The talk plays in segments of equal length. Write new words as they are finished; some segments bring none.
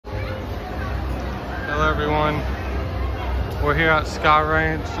Hello everyone. We're here at Sky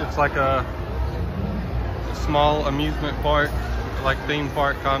Ranch. It's like a small amusement park, like theme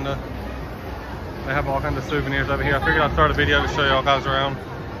park kinda. They have all kinds of souvenirs over here. I figured I'd start a video to show y'all guys around.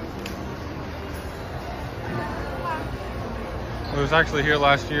 I was actually here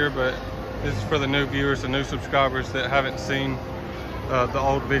last year, but this is for the new viewers, the new subscribers that haven't seen the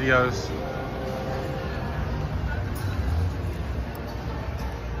old videos.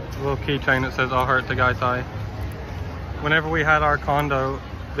 A little keychain that says "I'll hurt the guy tie." Whenever we had our condo,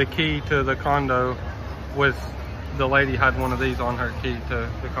 the key to the condo was, the lady had one of these on her key to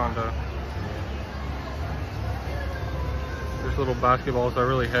the condo. There's little basketballs. They're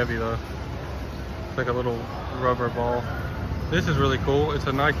really heavy though. It's like a little rubber ball. This is really cool. It's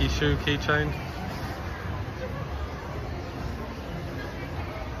a Nike shoe keychain.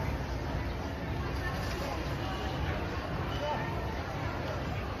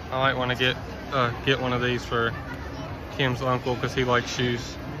 I might want to get one of these for Kim's uncle because he likes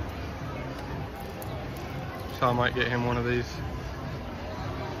shoes. So I might get him one of these.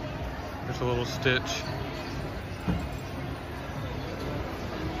 There's a little stitch.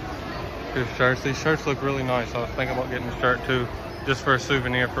 Here's shirts. These shirts look really nice. I was thinking about getting a shirt too, just for a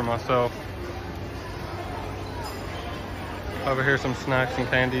souvenir for myself. Over here, some snacks and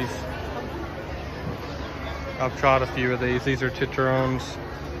candies. I've tried a few of these. These are chicharrones.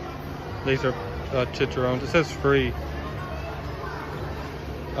 These are chicharrones. It says free.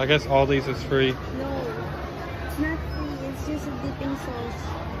 I guess all these is free. No, it's not free. It's just a dipping sauce.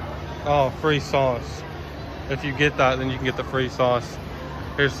 Oh, free sauce. If you get that, then you can get the free sauce.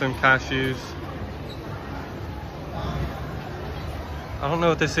 Here's some cashews. I don't know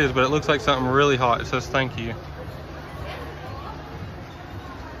what this is, but it looks like something really hot. It says thank you.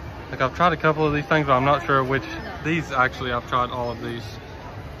 Like, I've tried a couple of these things, but I'm not sure which. These, actually, I've tried all of these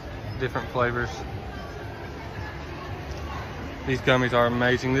different flavors. These gummies are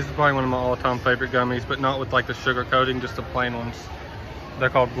amazing. This is probably one of my all-time favorite gummies, but not with like the sugar coating, just the plain ones. They're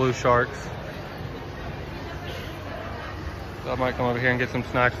called Blue Sharks. So I might come over here and get some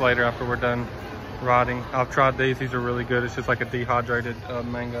snacks later after we're done riding. I've tried these. These are really good. It's just like a dehydrated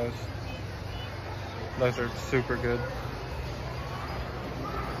mangoes. Those are super good.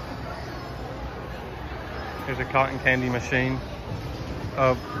 Here's a cotton candy machine.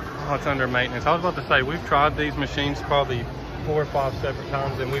 Oh, it's under maintenance. I was about to say, we've tried these machines probably 4 or 5 separate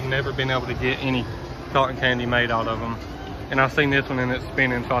times, and we've never been able to get any cotton candy made out of them. And I've seen this one and it's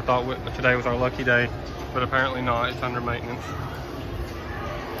spinning, so I thought today was our lucky day, but apparently not. It's under maintenance.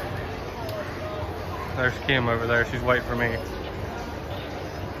 There's Kim over there. She's waiting for me.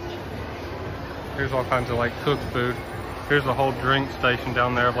 Here's all kinds of like cooked food. Here's a whole drink station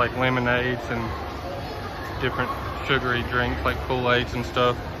down there of like lemonades and different sugary drinks like Kool-Aids and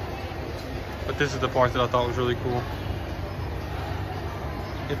stuff. But this is the part that I thought was really cool.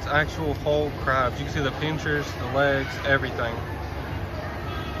 It's actual whole crabs. You can see the pinchers, the legs, everything.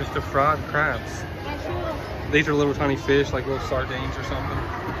 Just the fried crabs. These are little tiny fish, like little sardines or something.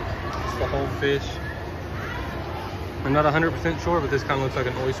 It's the whole fish. I'm not 100% sure, but this kind of looks like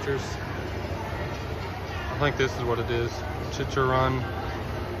an oysters. I think this is what it is. Chicharron,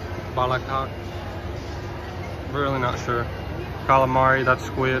 balakak. Really not sure. Calamari, that's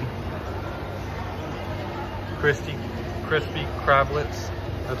squid. Crispy crablets.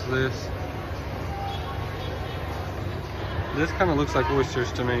 That's this. This kind of looks like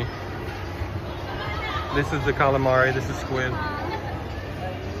oysters to me. This is the calamari. This is squid.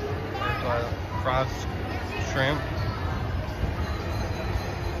 There's fried shrimp.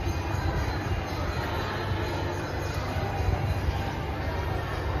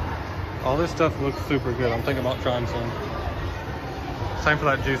 All this stuff looks super good. I'm thinking about trying some. Same for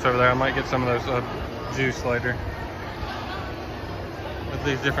that juice over there. I might get some of those juice later. With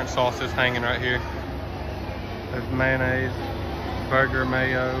these different sauces hanging right here. There's mayonnaise, burger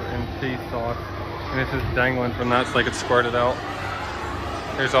mayo, and cheese sauce. And it's just dangling from that so they could squirt it out.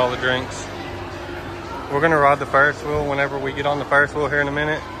 Here's all the drinks. We're gonna ride the Ferris wheel whenever we get on the Ferris wheel here in a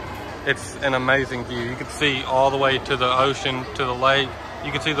minute. It's an amazing view. You can see all the way to the ocean, to the lake.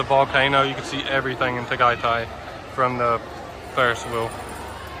 You can see the volcano. You can see everything in Tagaytay from the Ferris wheel.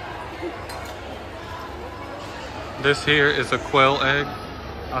 This here is a quail egg,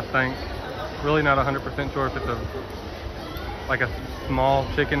 I think. Really not 100% sure if it's like a small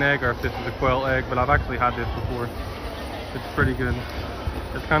chicken egg or if this is a quail egg, but I've actually had this before. It's pretty good.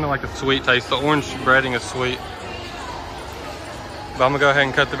 It's kind of like a sweet taste. The orange breading is sweet. But I'm gonna go ahead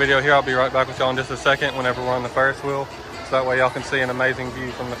and cut the video here. I'll be right back with y'all in just a second whenever we're on the Ferris wheel. So that way y'all can see an amazing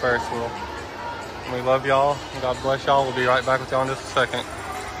view from the Ferris wheel. And we love y'all. God bless y'all. We'll be right back with y'all in just a second.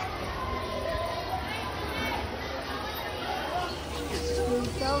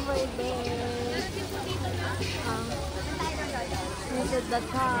 over there. Look at the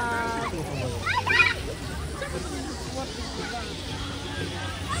top.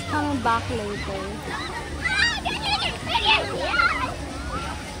 It's coming back later.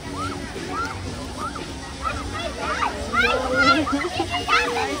 Oh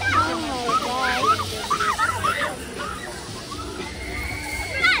my gosh.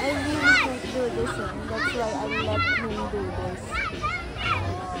 I really can't do this one. That's why I let him do this.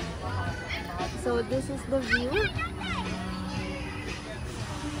 So this is the view.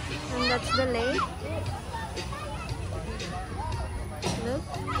 And that's the lake. Look,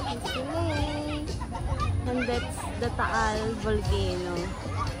 it's the lake. And that's the Taal volcano.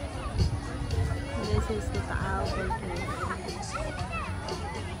 This is the Taal volcano.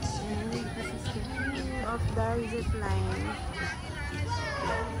 And this is the view of the zip line.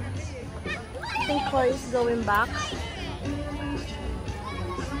 I think Corey is going back.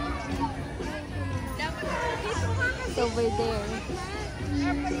 It's over there.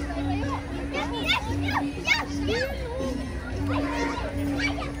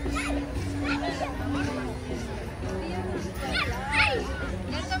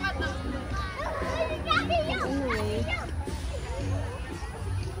 Anyway,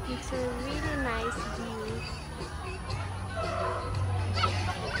 it's a really nice view.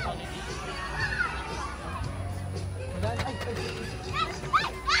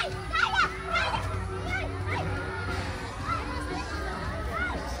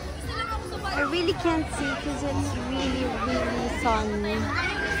 I really can't see because it's really sunny.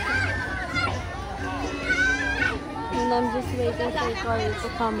 And I'm just waiting for Corey to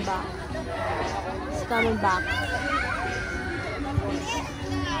come back. He's coming back.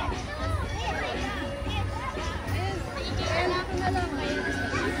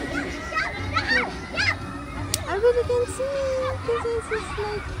 I really can't see because this is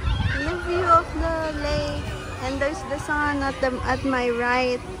like the view of the lake and there's the sun at my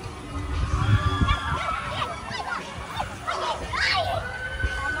right.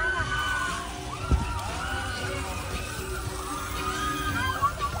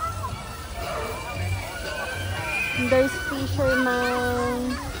 There's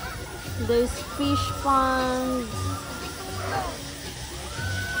fishermen, there's fish ponds,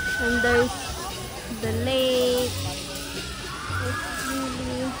 and there's the lake.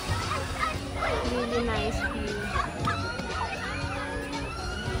 It's really nice view.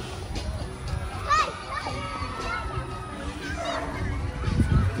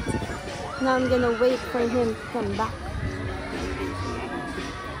 Now I'm gonna wait for him to come back.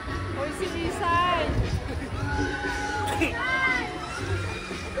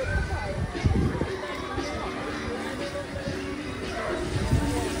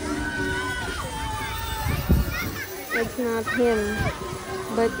 It's not him,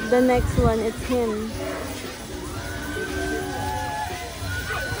 but the next one, it's him.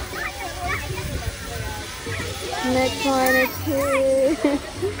 Next one, it's him.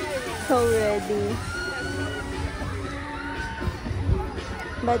 So ready.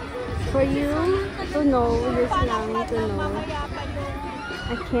 But for you to know, just lang to know,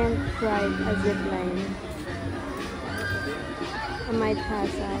 I can't ride a zip line. I might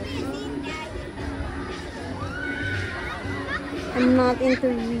pass out. I'm not into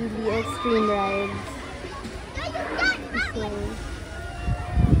really extreme rides. So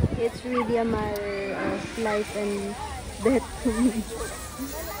it's really a matter of life and death to me.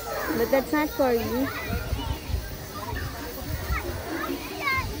 But that's not for you.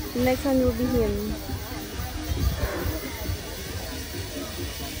 The next one will be him.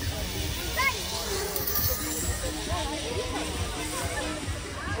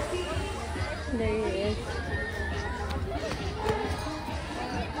 There he is.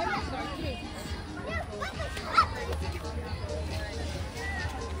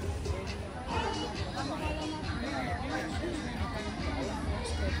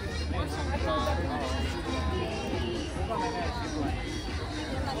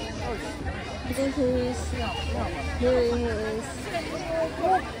 I think here he is. Here he is.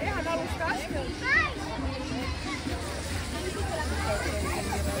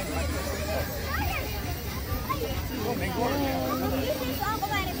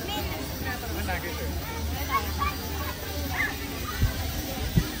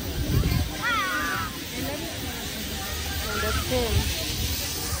 And that's him.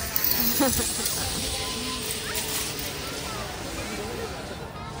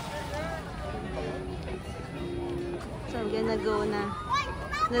 So I'm gonna go na.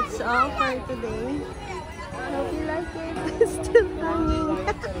 That's all for today. Hope you like it. Still coming.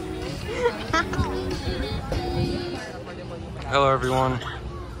 Hello everyone.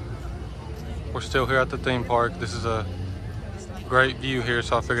 we're still here at the theme park. This is a great view here,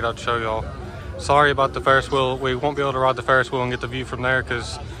 so I figured I'd show y'all. Sorry about the Ferris wheel. We won't be able to ride the Ferris wheel and get the view from there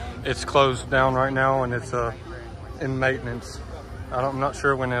because it's closed down right now and it's in maintenance. I'm not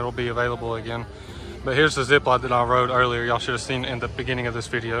sure when it'll be available again. But here's the zip line that I rode earlier. Y'all should have seen in the beginning of this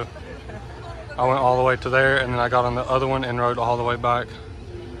video. I went all the way to there and then I got on the other one and rode all the way back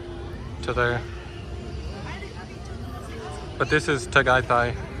to there. But this is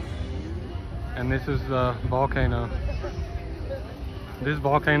Tagaytay, and this is the volcano. This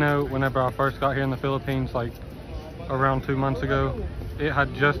volcano, whenever I first got here in the Philippines, like around 2 months ago, it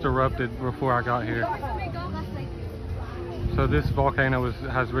had just erupted before I got here. So this volcano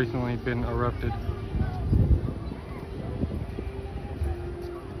has recently been erupted.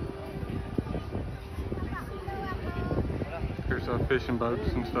 Here's fishing boats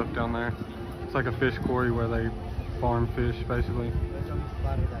and stuff down there. It's like a fish quarry where they farm fish, basically.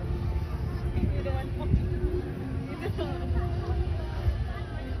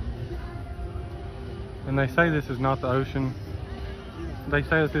 And they say this is not the ocean. They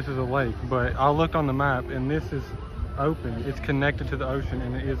say that this is a lake, but I looked on the map and this is open. It's connected to the ocean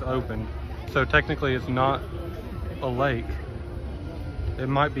and it is open. So technically it's not a lake. It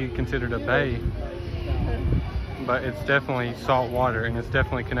might be considered a bay, but it's definitely salt water and it's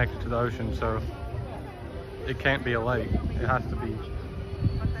definitely connected to the ocean, so it can't be a lake. It has to be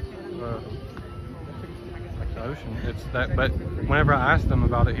like the ocean. It's that. But whenever I asked them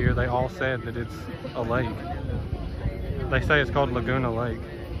about it here, they all said that it's a lake. They say it's called Laguna Lake.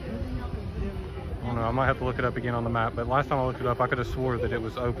 I don't know, I might have to look it up again on the map, but last time I looked it up, I could have swore that it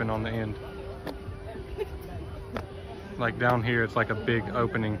was open on the end. Like down here, it's like a big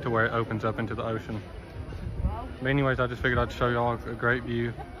opening to where it opens up into the ocean. But anyways, I just figured I'd show y'all a great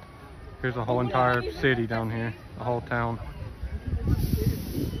view. Here's a whole entire city down here, a whole town.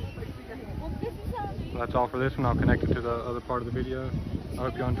 That's all for this one. I'll connect it to the other part of the video. I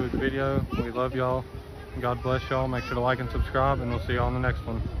hope y'all enjoyed the video. We love y'all. God bless y'all. Make sure to like and subscribe, and we'll see y'all on the next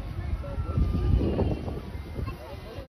one.